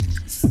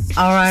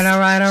All right, all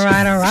right, all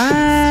right, all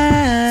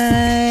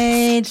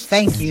right.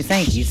 Thank you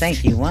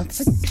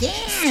once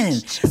again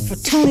for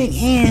tuning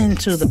in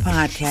to the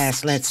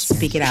podcast. Let's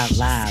Speak It Out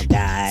Loud,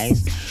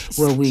 guys,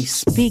 where we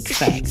speak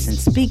facts and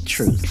speak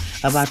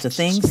truth about the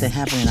things that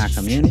happen in our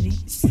community,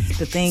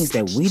 the things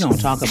that we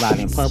don't talk about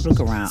in public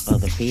around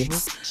other people,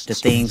 the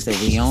things that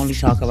we only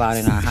talk about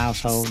in our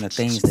household, and the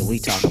things that we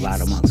talk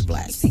about amongst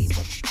black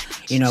people.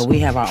 You know, we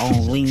have our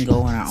own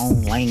lingo and our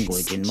own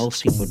language, and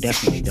most people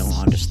definitely don't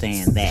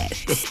understand that.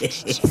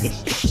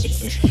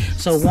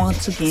 So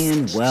once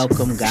again,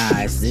 welcome,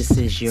 guys. This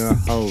is your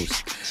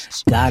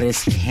host,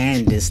 Goddess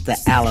Candace the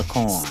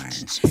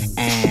Alicorn.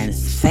 And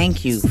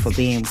thank you for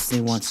being with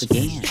me once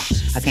again.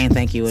 I can't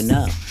thank you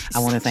enough. I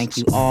want to thank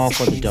you all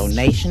for the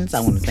donations. I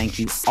want to thank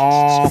you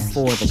all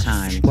for the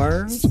kind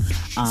words.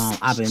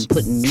 I've been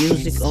putting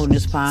music on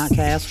this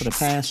podcast for the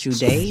past few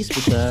days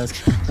because,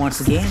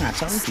 once again, I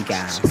told you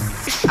guys,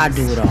 I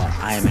do it all.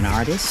 I am an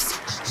artist.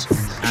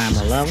 I'm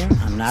a lover.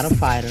 I'm not a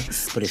fighter.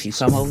 But if you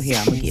come over here,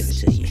 I'm going to give it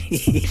to you.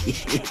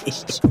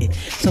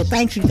 So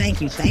thank you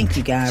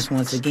guys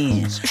once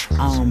again.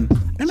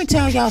 Let me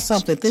tell y'all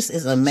something. This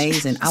is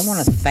amazing. I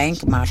want to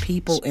thank my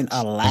people in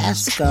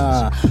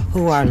Alaska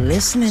who are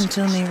listening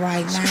to me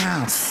right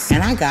now.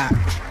 And I got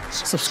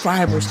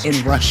subscribers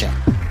in Russia.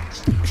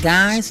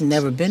 Guys,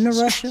 never been to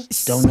Russia,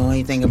 don't know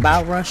anything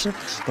about Russia,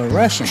 but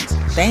Russians,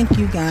 thank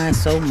you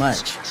guys so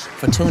much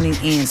for tuning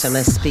in to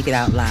Let's Speak It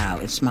Out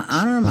Loud. It's my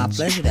honor and my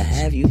pleasure to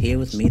have you here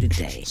with me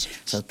today.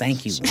 So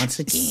thank you once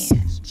again.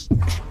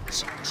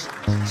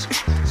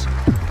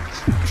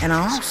 And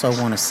I also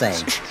want to say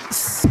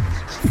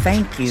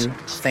thank you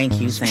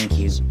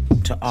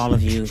to all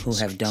of you who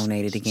have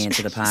donated again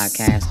to the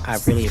podcast. I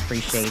really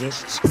appreciate it.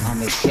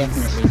 It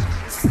definitely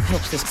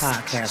helps this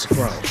podcast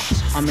grow.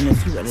 And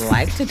if you would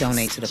like to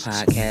donate to the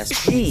podcast,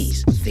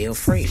 please feel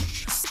free.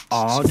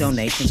 All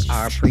donations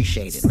are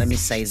appreciated. Let me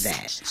say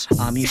that.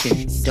 You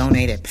can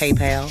donate at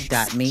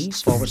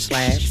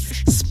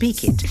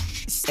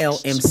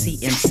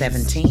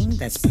paypal.me/speakit-LMCM17.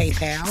 That's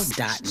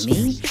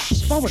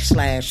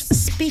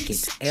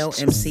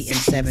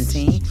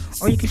paypal.me/speakit-LMCM17.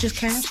 Or you can just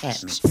cash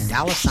at me.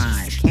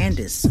 $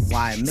 Candace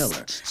Y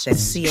Miller.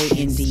 That's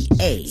CANDACEY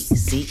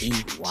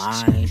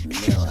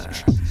Miller.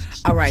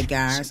 All right,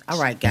 guys.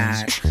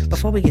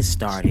 Before we get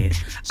started,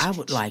 I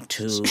would like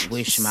to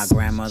wish my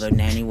grandmother,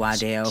 Nanny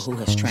Waddell, who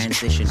has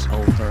transitioned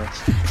over,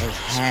 a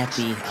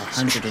happy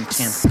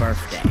 110th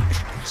birthday.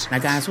 Now,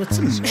 guys, what's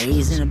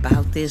amazing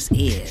about this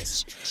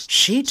is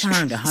she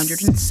turned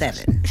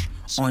 107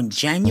 on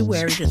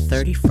January the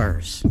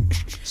 31st,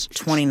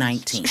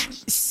 2019.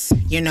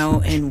 You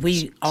know, and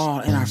we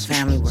all in our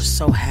family were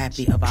so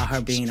happy about her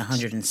being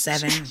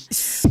 107.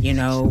 You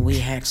know, we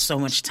had so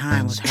much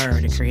time with her.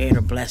 The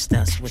Creator blessed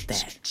us with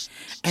that.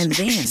 And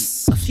then,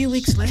 a few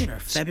weeks later,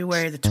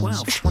 February the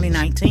 12th,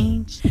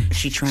 2019,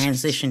 she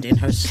transitioned in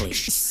her sleep.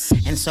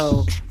 And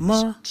so,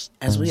 Ma,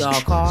 as we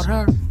all called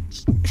her,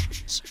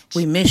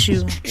 we miss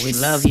you. We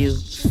love you.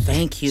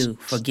 Thank you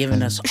for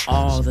giving us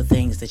all the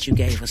things that you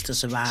gave us to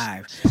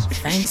survive.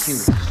 Thank you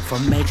for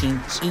making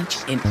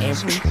each and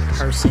every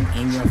person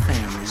in your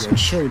family, your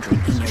children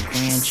and your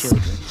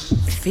grandchildren,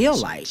 feel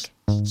like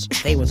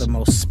they were the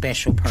most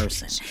special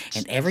person.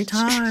 And every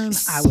time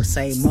I would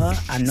say, Ma,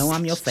 I know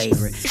I'm your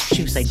favorite,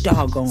 she would say,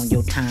 doggone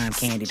your time,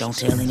 Candy. Don't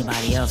tell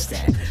anybody else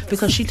that.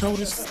 Because she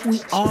told us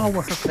we all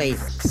were her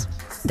favorites.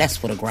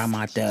 That's what a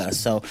grandma does.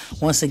 So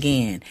once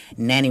again,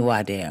 Nanny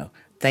Waddell,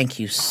 thank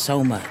you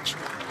so much.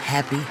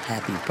 Happy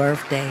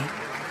birthday.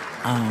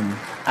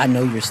 I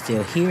know you're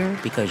still here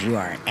because you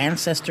are an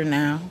ancestor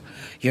now.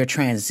 Your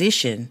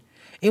transition,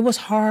 it was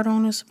hard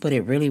on us, but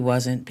it really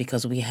wasn't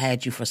because we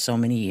had you for so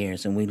many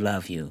years and we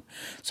love you.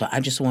 So I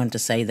just wanted to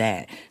say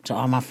that to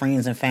all my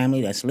friends and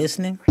family that's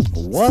listening.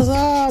 What's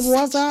up?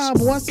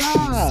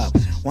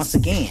 Once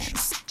again,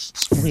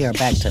 we are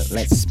back to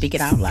Let's Speak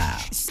It Out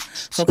Loud.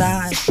 So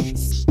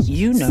guys,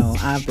 you know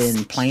I've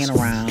been playing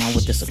around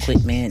with this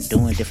equipment,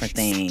 doing different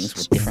things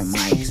with different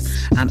mics.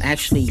 I'm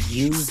actually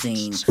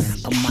using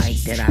a mic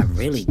that I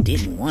really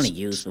didn't want to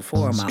use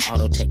before, my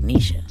Audio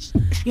Technica.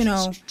 You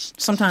know,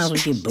 sometimes we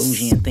get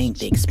bougie and think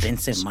the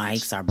expensive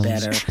mics are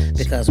better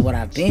because what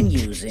I've been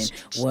using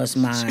was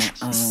my,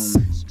 how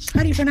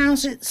do you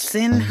pronounce it?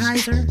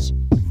 Sennheiser?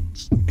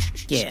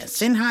 Yeah,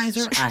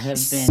 Sennheiser. I have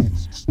been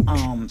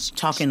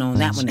talking on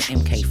that one, the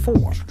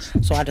MK4.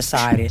 So I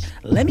decided,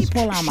 let me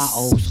pull out my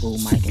old school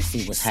mic and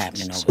see what's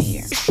happening over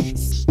here.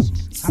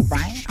 All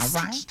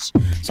right.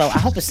 So I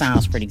hope it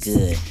sounds pretty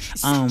good.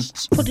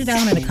 Put it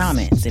down in the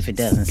comments if it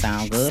doesn't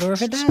sound good or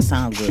if it does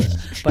sound good.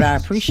 But I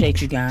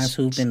appreciate you guys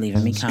who've been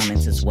leaving me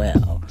comments as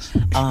well.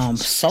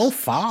 So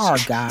far,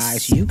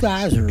 guys, you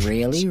guys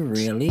really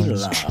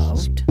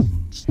loved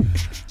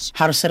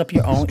how to set up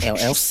your own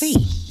LLC,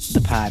 the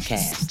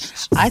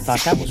podcast. I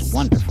thought that was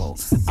wonderful.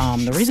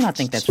 The reason I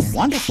think that's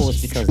wonderful is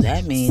because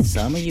that means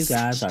some of you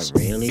guys are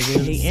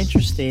really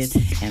interested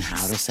in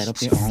how to set up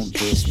your own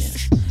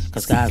business.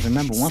 Because, guys,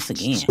 remember, once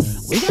again,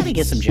 we got to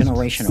get some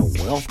generational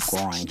wealth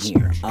growing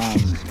here.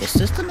 The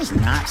system is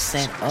not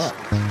set up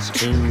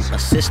to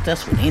assist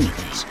us with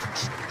anything.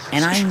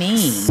 And I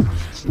mean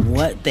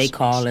what they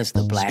call as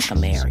the Black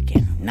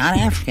American. Not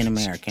African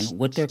American,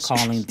 what they're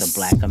calling the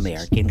Black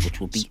American, which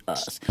will be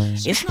us.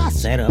 It's not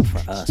set up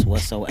for us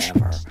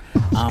whatsoever.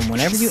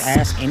 Whenever you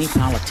ask any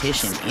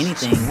politician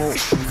anything, well,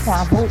 before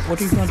I vote, what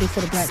are you going to do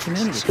for the black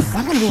community? Well,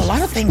 I'm going to do a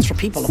lot of things for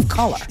people of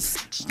color.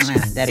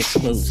 That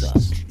excludes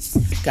us.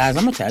 Guys,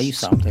 I'm going to tell you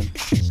something.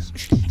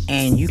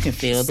 And you can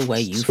feel the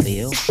way you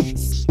feel.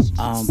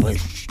 But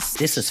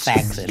this is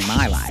facts in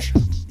my life.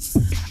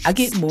 I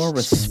get more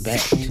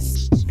respect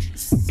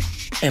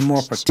and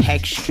more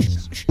protection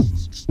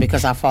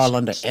because I fall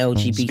under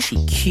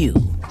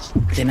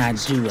LGBTQ than I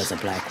do as a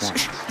black woman.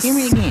 Hear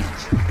me again.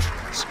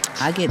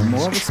 I get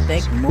more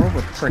respect, more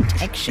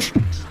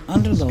protection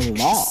under the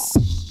law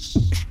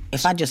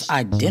if I just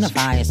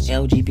identify as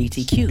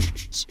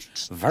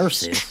LGBTQ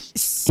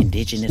versus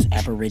Indigenous,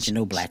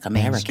 Aboriginal, Black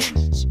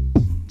Americans,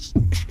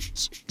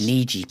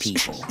 Niji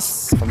people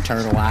from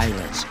Turtle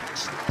Island.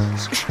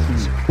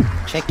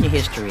 Check your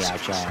history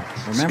out, y'all.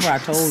 Remember, I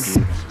told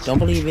you, don't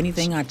believe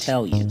anything I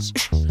tell you.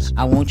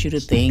 I want you to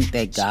think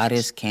that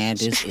Goddess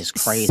Candace is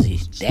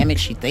crazy. Damn it,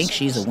 she thinks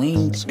she's a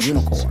winged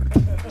unicorn.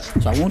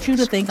 So I want you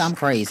to think I'm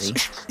crazy,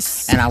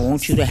 and I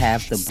want you to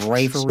have the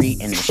bravery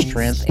and the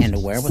strength and the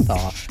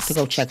wherewithal to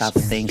go check out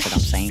the things that I'm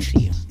saying to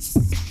you.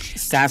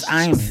 Guys,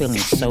 I am feeling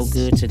so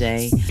good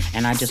today,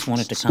 and I just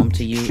wanted to come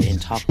to you and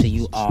talk to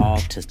you all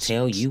to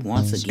tell you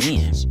once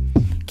again,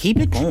 keep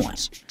it going.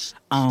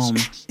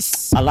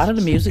 A lot of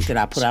the music that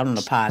I put out on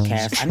the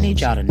podcast, I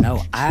need y'all to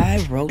know,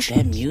 I wrote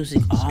that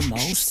music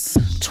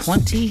almost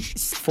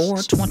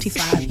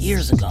 25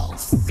 years ago.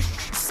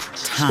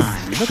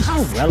 Time. Look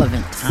how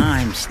relevant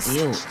time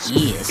still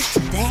is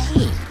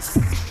today.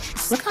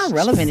 Look how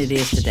relevant it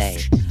is today.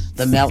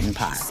 The melting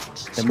pot.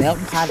 The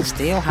melting pot is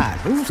still hot.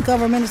 Whose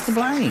government is to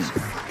blame?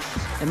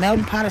 The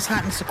melting pot is hot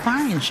and it's a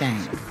crying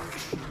shame.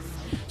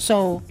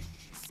 So,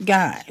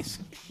 guys,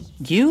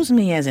 use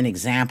me as an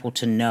example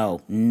to know,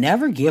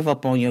 never give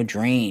up on your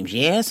dreams.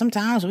 Yeah,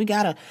 sometimes we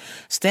gotta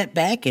step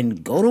back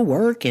and go to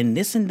work and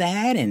this and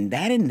that and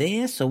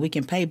this so we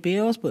can pay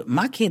bills. But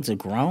my kids are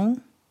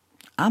grown.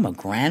 I'm a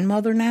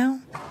grandmother now.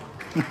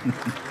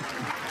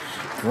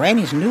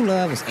 Granny's new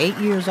love is 8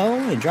 years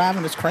old and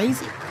driving us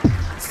crazy.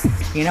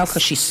 You know,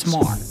 because she's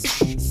smart.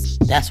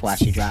 That's why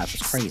she drives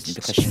us crazy,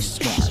 because she's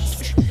smart.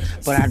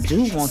 But I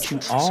do want you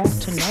all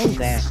to know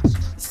that,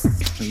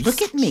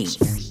 look at me.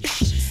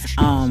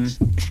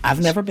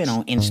 I've never been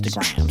on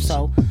Instagram,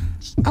 so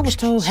I was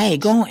told, hey,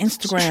 go on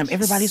Instagram.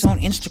 Everybody's on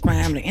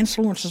Instagram. The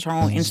influencers are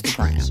on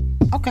Instagram.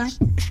 Okay.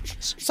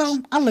 So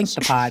I linked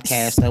the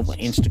podcast up with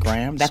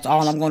Instagram. That's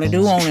all I'm going to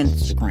do on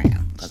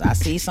Instagram, because I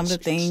see some of the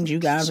things you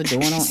guys are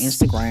doing on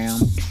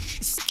Instagram.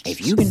 If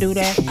you can do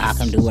that, I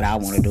can do what I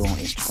want to do on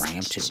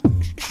Instagram too.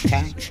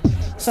 Okay?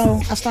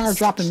 So I started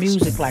dropping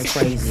music like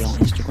crazy on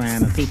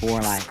Instagram, and people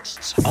were like,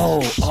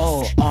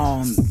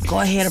 go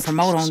ahead and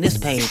promote on this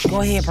page. Go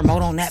ahead and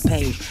promote on that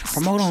page.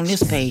 Promote on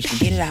this page and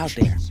get it out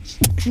there.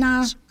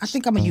 Nah, I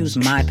think I'm going to use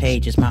my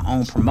page as my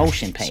own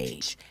promotion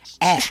page.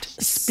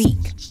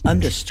 @speak_.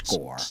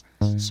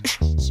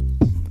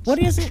 What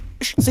is it?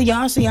 So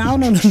y'all see, I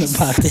don't know nothing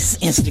about this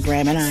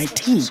Instagram, and I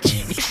teach.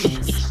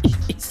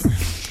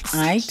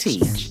 I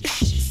teach,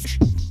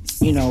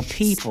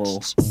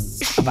 people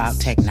about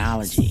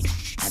technology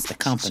at the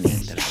company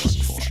that I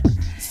work for.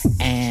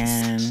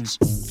 And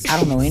I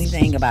don't know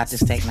anything about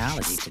this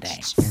technology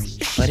today,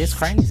 but it's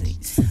crazy.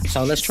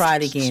 So let's try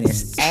it again.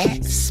 It's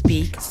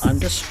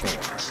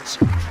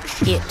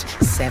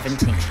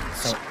 @speak_it17.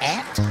 So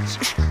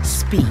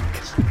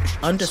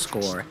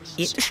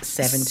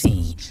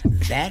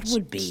 @speak_it17. That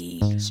would be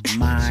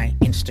my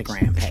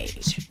Instagram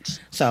page.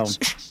 So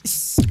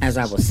as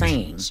I was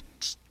saying,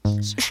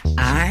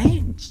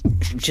 I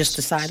just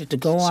decided to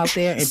go out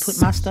there and put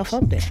my stuff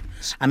up there.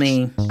 I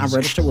mean, I'm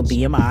registered with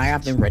BMI.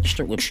 I've been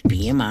registered with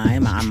BMI,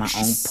 my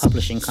own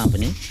publishing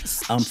company,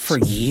 for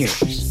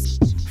years.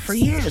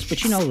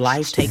 But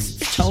life takes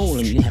its toll,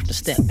 and you have to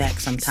step back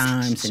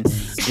sometimes and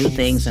do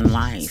things in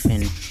life.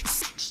 And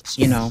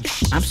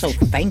I'm so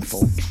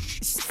thankful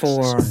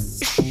for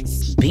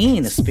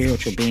being a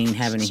spiritual being,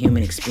 having a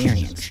human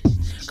experience.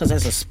 Because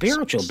as a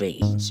spiritual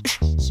being,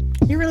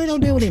 you really don't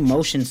deal with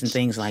emotions and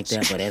things like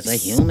that, but as a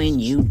human,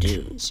 you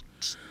do.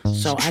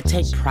 So I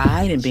take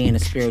pride in being a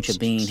spiritual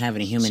being,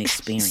 having a human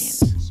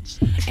experience.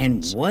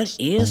 And what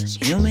is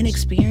human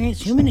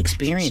experience? Human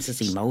experience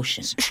is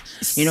emotion.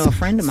 A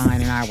friend of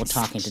mine and I were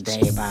talking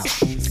today about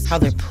how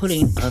they're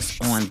putting us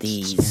on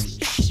these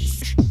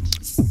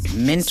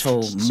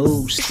mental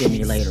mood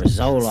stimulators,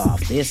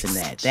 Zoloft, this and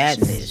that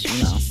and this,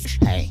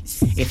 Hey,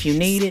 if you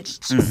need it,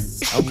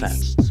 okay.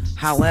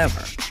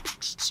 However,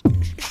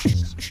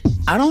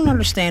 I don't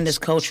understand this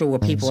culture where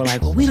people are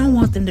like, well, we don't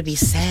want them to be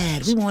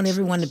sad. We want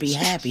everyone to be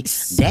happy.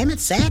 Damn it,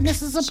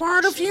 sadness is a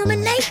part of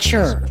human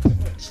nature.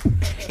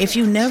 If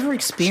you never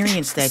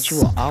experience that, you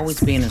will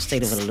always be in a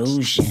state of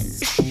illusion,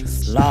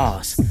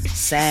 loss,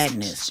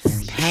 sadness,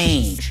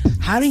 pain.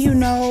 How do you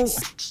know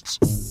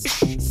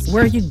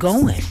where you're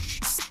going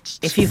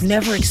if you've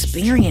never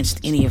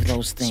experienced any of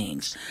those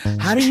things?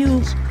 How do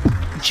you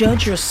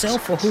judge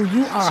yourself for who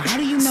you are? How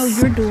do you know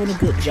you're doing a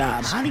good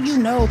job? How do you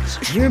know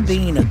you're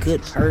being a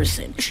good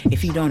person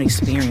if you don't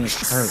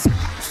experience hurt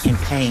and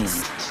pain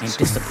and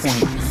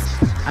disappointment?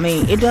 I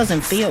mean, it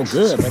doesn't feel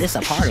good, but it's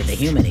a part of the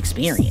human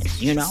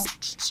experience, you know?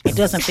 It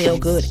doesn't feel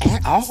good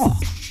at all,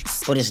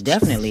 but it's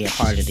definitely a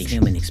part of the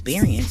human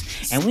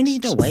experience. And we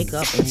need to wake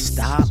up and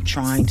stop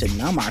trying to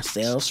numb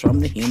ourselves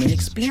from the human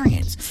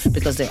experience,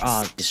 because they're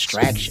all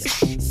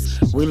distractions.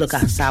 We look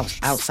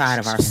outside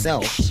of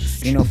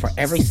ourselves, you know, for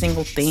every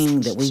single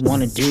thing that we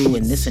want to do,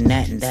 and this and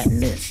that and that and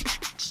this,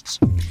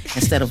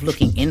 instead of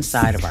looking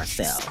inside of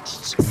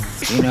ourselves.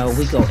 You know,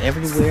 we go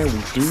everywhere,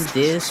 we do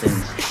this, and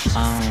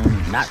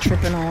not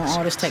tripping on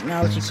all this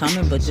technology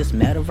coming, but just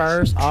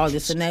metaverse, all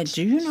this and that.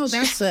 Do you know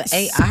that's an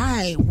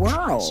AI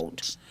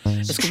world?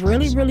 It's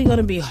really, really going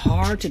to be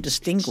hard to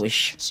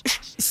distinguish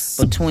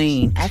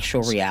between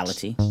actual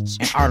reality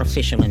and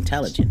artificial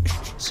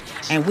intelligence.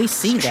 And we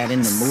see that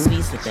in the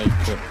movies that they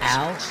put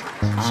out.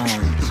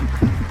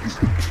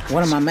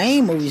 One of my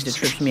main movies that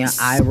trips me out,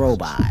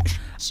 iRobot,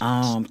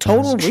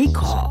 Total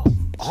Recall,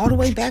 all the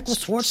way back with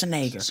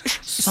Schwarzenegger.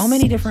 So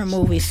many different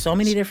movies, so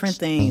many different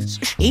things.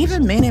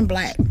 Even Men in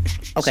Black.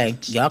 Okay,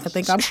 y'all can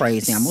think I'm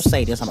crazy. I'm going to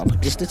say this. I'm going to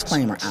put this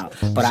disclaimer out.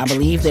 But I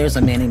believe there's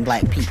a Men in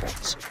Black people.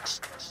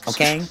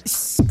 Okay?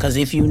 Because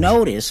if you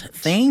notice,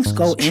 things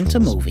go into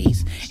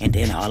movies and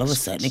then all of a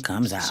sudden it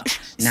comes out.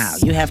 Now,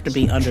 you have to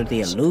be under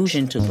the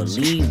illusion to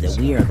believe that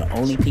we are the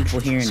only people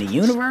here in the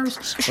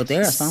universe, but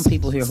there are some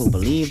people here who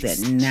believe that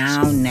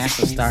now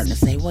NASA's starting to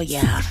say, well,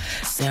 yeah,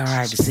 there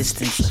are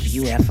existence of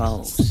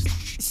UFOs.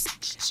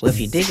 Well, if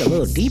you dig a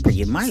little deeper,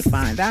 you might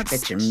find out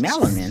that your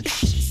melanin,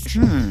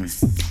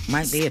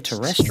 might be a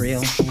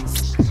terrestrial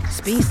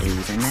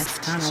species, and that's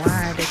kind of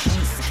why they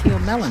can't kill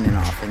melanin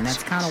off, and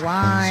that's kind of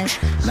why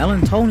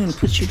melatonin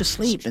puts you to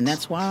sleep, and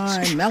that's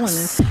why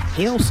melanin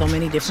heals so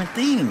many different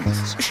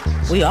things.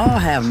 We all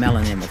have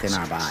melanin within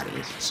our body.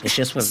 It's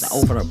just with the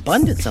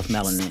overabundance of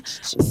melanin,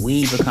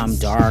 we become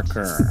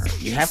darker.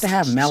 You have to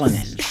have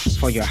melanin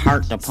for your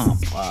heart to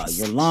pump,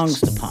 your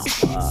lungs to pump,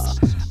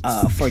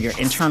 for your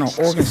internal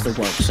organs to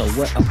work. So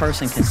what a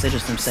person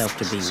considers themselves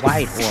to be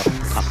white or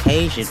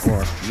Caucasian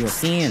or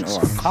European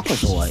or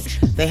Caucasoid,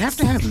 they have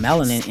to have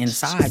melanin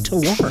inside to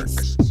work.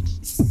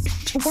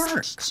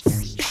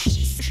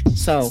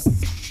 So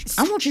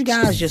I want you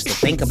guys just to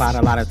think about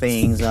a lot of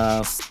things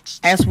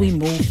as we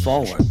move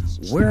forward.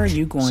 Where are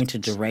you going to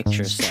direct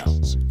yourself?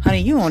 Honey,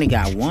 you only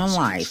got one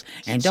life,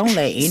 and don't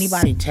let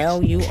anybody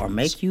tell you or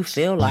make you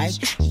feel like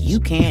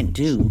you can't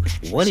do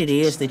what it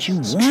is that you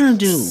want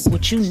to do,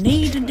 what you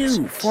need to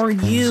do for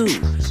you.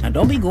 Now,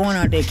 don't be going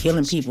out there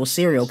killing people,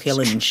 serial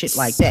killing and shit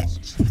like that,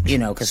 you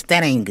know, because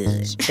that ain't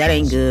good. That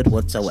ain't good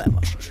whatsoever,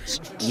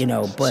 you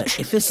know. But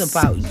if it's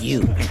about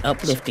you and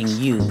uplifting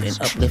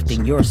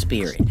your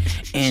spirit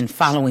and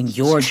following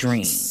your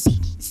dreams,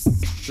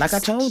 like I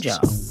told y'all,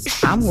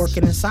 I'm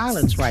working in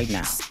silence right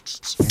now.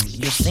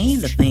 You're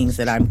seeing the things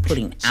that I'm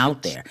putting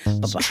out there,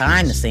 but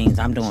behind the scenes,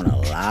 I'm doing a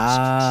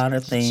lot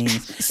of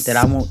things that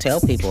I won't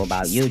tell people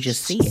about. You'll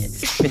just see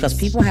it, because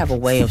people have a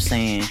way of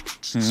saying,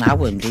 I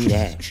wouldn't do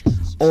that,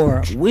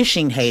 or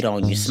wishing hate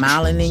on you,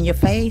 smiling in your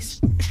face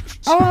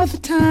all the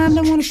time.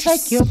 They want to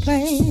take your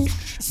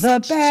place. The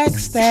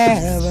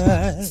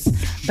backstabbers.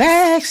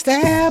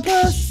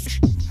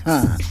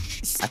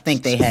 I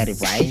think they had it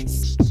right.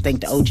 I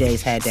think the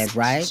OJs had that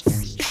right.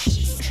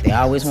 They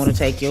always want to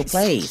take your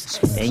place.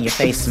 And your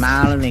face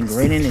smiling and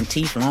grinning and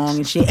teeth long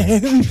and shit.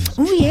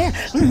 Oh yeah,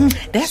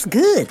 that's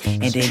good.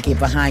 And then get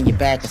behind your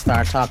back and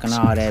start talking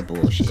all that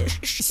bullshit.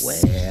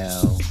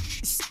 Well,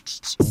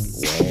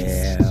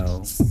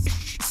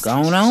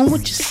 going on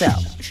with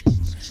yourself.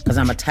 Because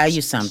I'm going to tell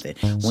you something.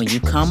 When you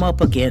come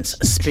up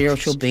against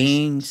spiritual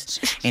beings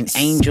and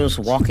angels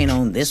walking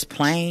on this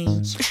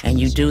plane and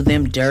you do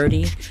them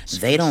dirty,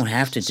 they don't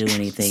have to do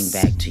anything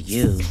back to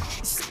you.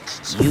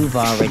 You've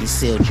already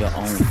sealed your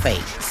own fate.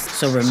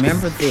 So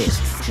remember this.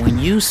 When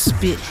you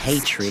spit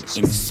hatred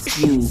and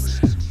spew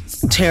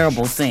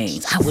terrible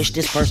things, I wish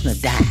this person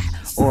would die,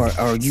 or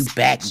you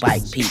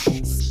backbite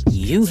people,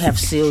 you have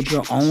sealed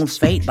your own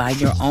fate by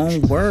your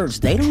own words.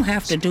 They don't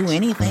have to do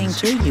anything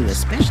to you,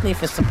 especially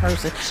if it's a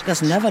person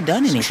that's never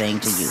done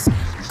anything to you.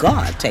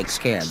 God takes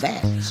care of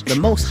that. The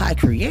Most High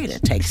Creator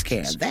takes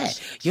care of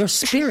that. Your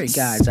spirit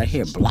guides are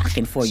here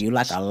blocking for you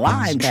like a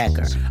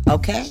linebacker,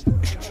 okay?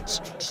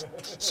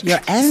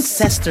 Your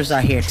ancestors are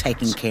here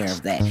taking care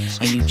of that.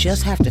 And you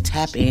just have to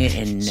tap in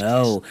and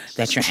know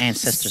that your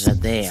ancestors are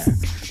there.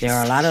 There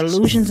are a lot of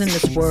illusions in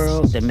this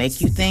world that make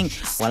you think,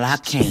 well, I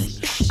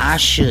can't. I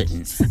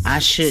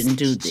shouldn't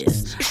do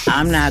this.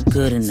 I'm not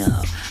good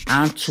enough.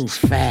 I'm too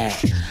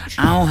fat.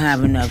 I don't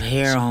have enough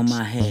hair on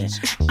my head.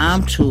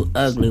 I'm too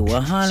ugly.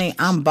 Well, honey,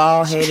 I'm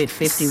bald-headed,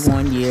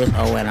 51 years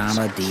old, and I'm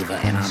a diva,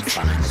 and I'm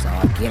fine. So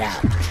I'll get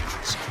out.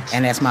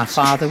 And as my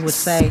father would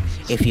say,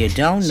 if you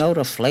don't know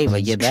the flavor,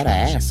 you better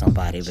ask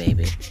somebody,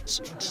 baby.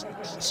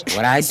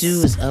 What I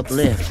do is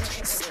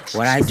uplift.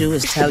 What I do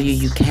is tell you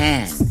you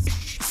can.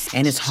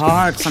 And it's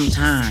hard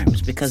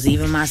sometimes because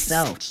even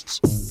myself,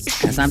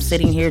 as I'm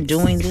sitting here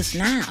doing this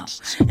now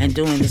and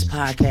doing this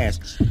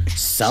podcast,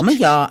 some of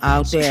y'all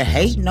out there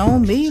hating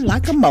on me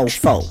like a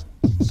mofo.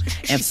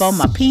 And for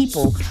my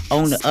people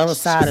on the other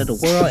side of the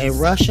world in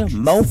Russia,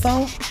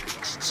 mofo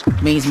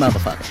means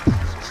motherfucker.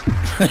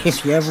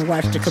 If you ever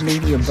watched the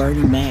comedian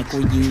Bernie Mac,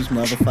 we use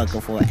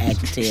motherfucker for an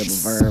adjective, a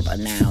verb, a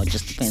noun. It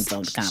just depends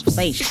on the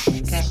conversation,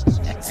 okay?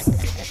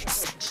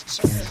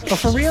 But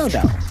for real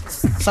though,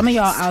 some of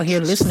y'all out here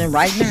listening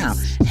right now,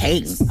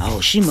 hating. Oh,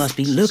 she must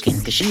be looking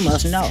because she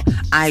must know.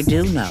 I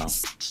do know.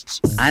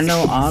 I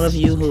know all of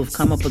you who have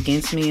come up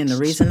against me, and the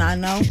reason I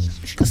know,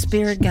 because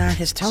Spirit God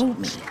has told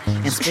me.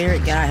 And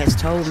Spirit God has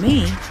told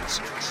me,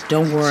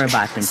 don't worry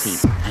about them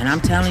people. And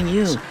I'm telling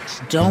you,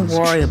 don't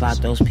worry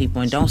about those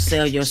people and don't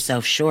sell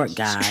yourself short,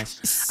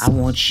 guys. I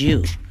want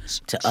you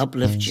to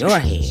uplift your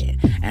head,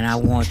 and I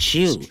want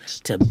you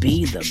to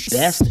be the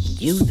best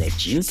you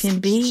that you can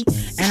be,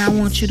 and I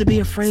want you to be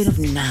afraid of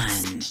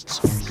none.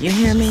 You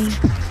hear me?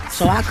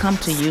 So I come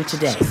to you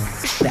today,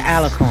 the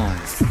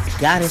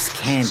Alicorn, Goddess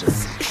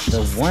Candace,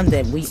 the one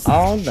that we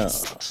all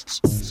love.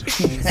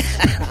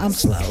 I'm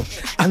slow.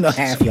 I know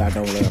half y'all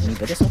don't love me,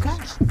 but it's okay.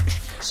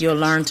 You'll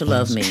learn to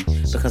love me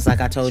because, like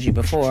I told you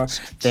before,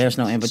 there's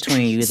no in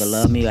between. You either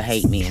love me or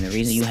hate me, and the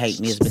reason you hate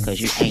me is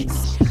because you ain't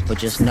me. But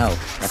just know,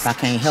 if I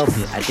can't help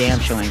you, I damn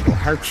sure ain't gonna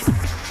hurt you.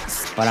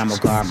 But I'm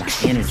gonna guard my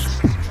energy,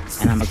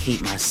 and I'm gonna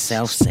keep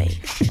myself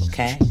safe,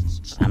 okay?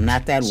 I'm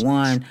not that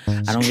one.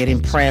 I don't get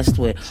impressed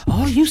with,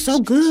 oh, you so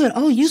good.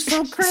 Oh, you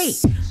so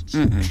great.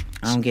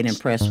 I don't get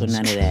impressed with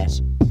none of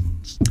that.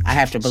 I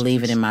have to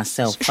believe it in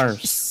myself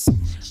first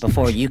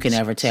before you can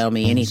ever tell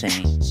me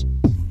anything.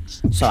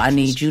 So I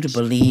need you to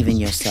believe in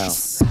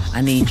yourself.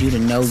 I need you to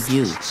know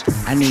you.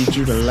 I need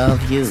you to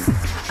love you.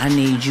 I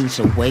need you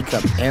to wake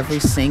up every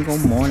single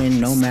morning,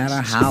 no matter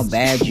how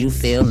bad you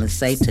feel, and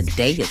say,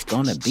 today is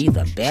going to be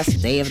the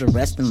best day of the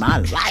rest of my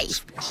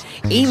life.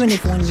 Even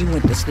if when you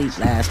went to sleep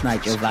last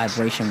night, your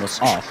vibration was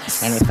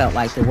off and it felt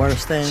like the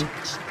worst thing,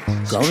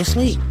 go to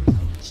sleep.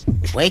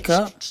 Wake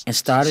up and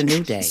start a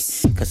new day.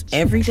 Because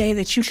every day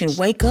that you can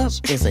wake up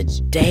is a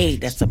day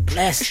that's a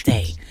blessed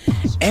day.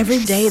 Every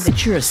day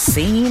that you're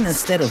seen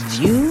instead of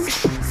viewed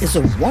is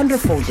a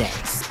wonderful day.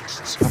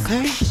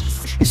 Okay?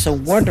 It's a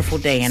wonderful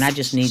day, and I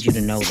just need you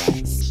to know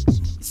that.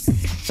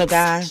 So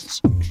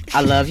guys,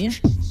 I love you.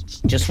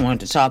 Just wanted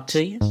to talk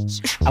to you.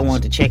 I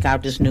wanted to check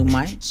out this new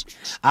mic.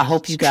 I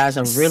hope you guys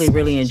are really,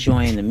 really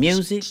enjoying the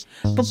music.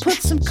 But put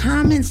some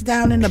comments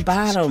down in the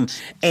bottom.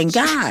 And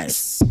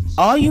guys,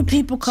 all you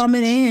people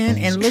coming in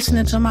and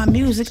listening to my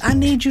music, I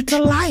need you to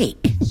like.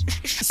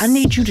 I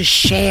need you to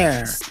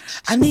share.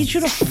 I need you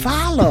to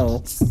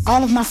follow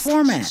all of my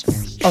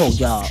formats. Oh,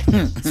 y'all.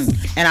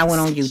 And I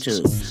went on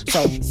YouTube.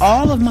 So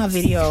all of my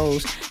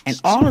videos and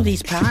all of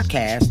these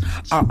podcasts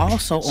are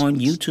also on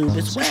YouTube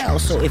as well.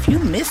 So if you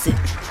miss it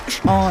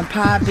on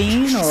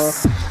Podbean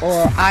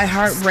or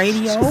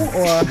iHeartRadio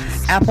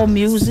or Apple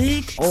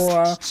Music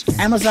or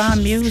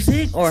Amazon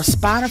Music or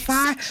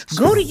Spotify,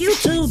 go to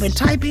YouTube and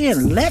type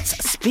in Let's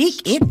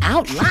Speak It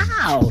Out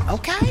Loud,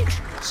 okay?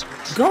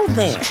 Go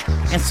there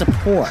and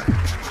support,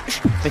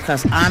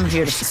 because I'm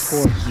here to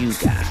support you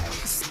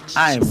guys.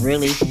 I am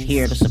really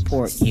here to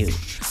support you.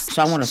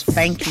 So I want to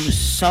thank you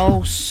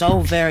so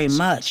very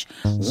much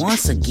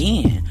once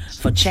again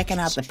for checking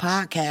out the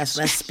podcast,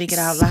 Let's Speak It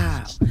Out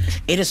Loud.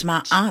 It is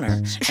my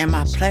honor and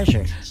my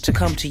pleasure to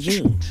come to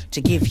you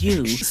to give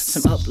you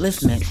some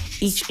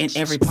upliftment each and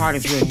every part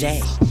of your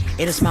day.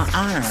 It is my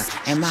honor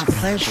and my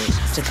pleasure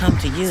to come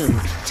to you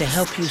to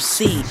help you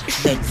see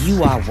that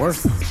you are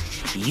worth it.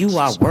 You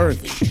are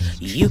worthy.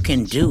 You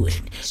can do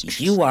it.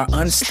 You are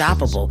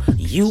unstoppable.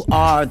 You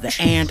are the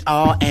and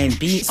all and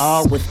be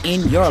all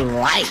within your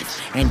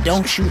life. And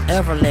don't you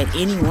ever let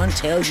anyone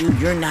tell you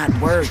you're not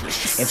worthy.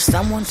 If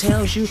someone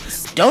tells you,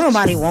 don't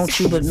nobody want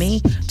you but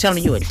me,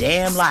 telling you a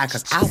damn lie,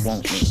 because I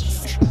want me.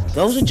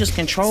 Those are just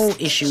control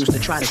issues to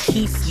try to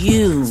keep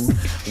you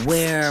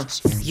where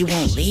you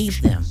won't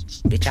leave them.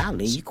 Bitch, I'll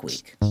leave you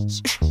quick.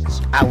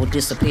 I will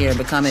disappear and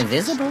become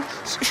invisible.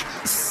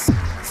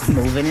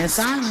 Moving in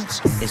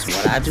silence is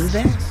what I do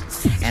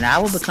best. And I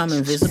will become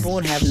invisible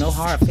and have no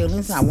hard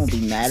feelings. I won't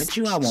be mad at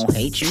you. I won't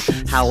hate you.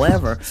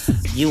 However,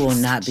 you will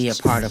not be a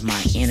part of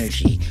my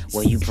energy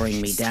where you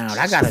bring me down.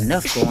 I got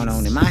enough going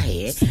on in my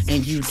head,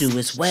 and you do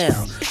as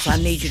well. So I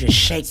need you to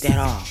shake that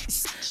off.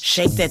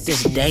 Shake that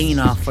disdain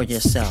off for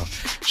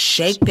yourself.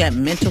 Shake that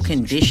mental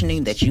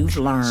conditioning that you've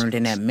learned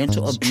and that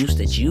mental abuse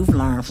that you've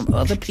learned from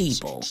other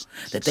people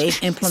that they've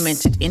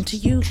implemented into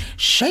you.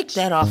 Shake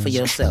that off for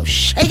yourself.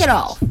 Shake it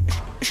off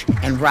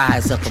and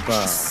rise up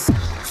above.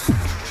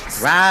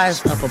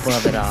 Rise up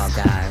above it all,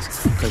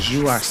 guys, because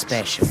you are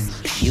special.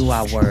 You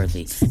are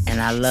worthy.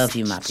 And I love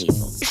you, my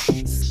people.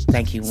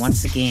 Thank you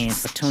once again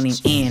for tuning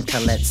in to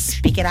Let's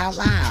Speak It Out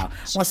Loud.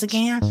 Once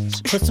again,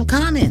 put some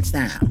comments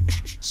down.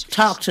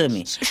 Talk to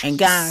me. And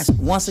guys,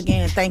 once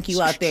again, thank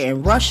you out there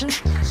in Russia.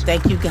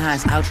 Thank you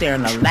guys out there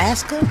in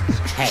Alaska.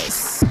 Hey,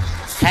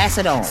 Pass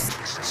it on.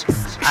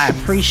 I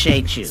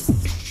appreciate you.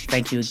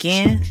 Thank you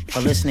again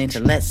for listening to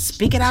Let's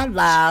Speak It Out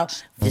Loud.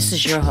 This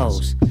is your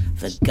host,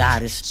 the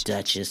Goddess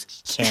Duchess,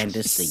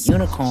 Candace the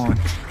Unicorn,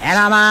 and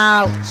I'm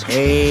out.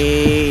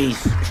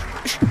 Peace.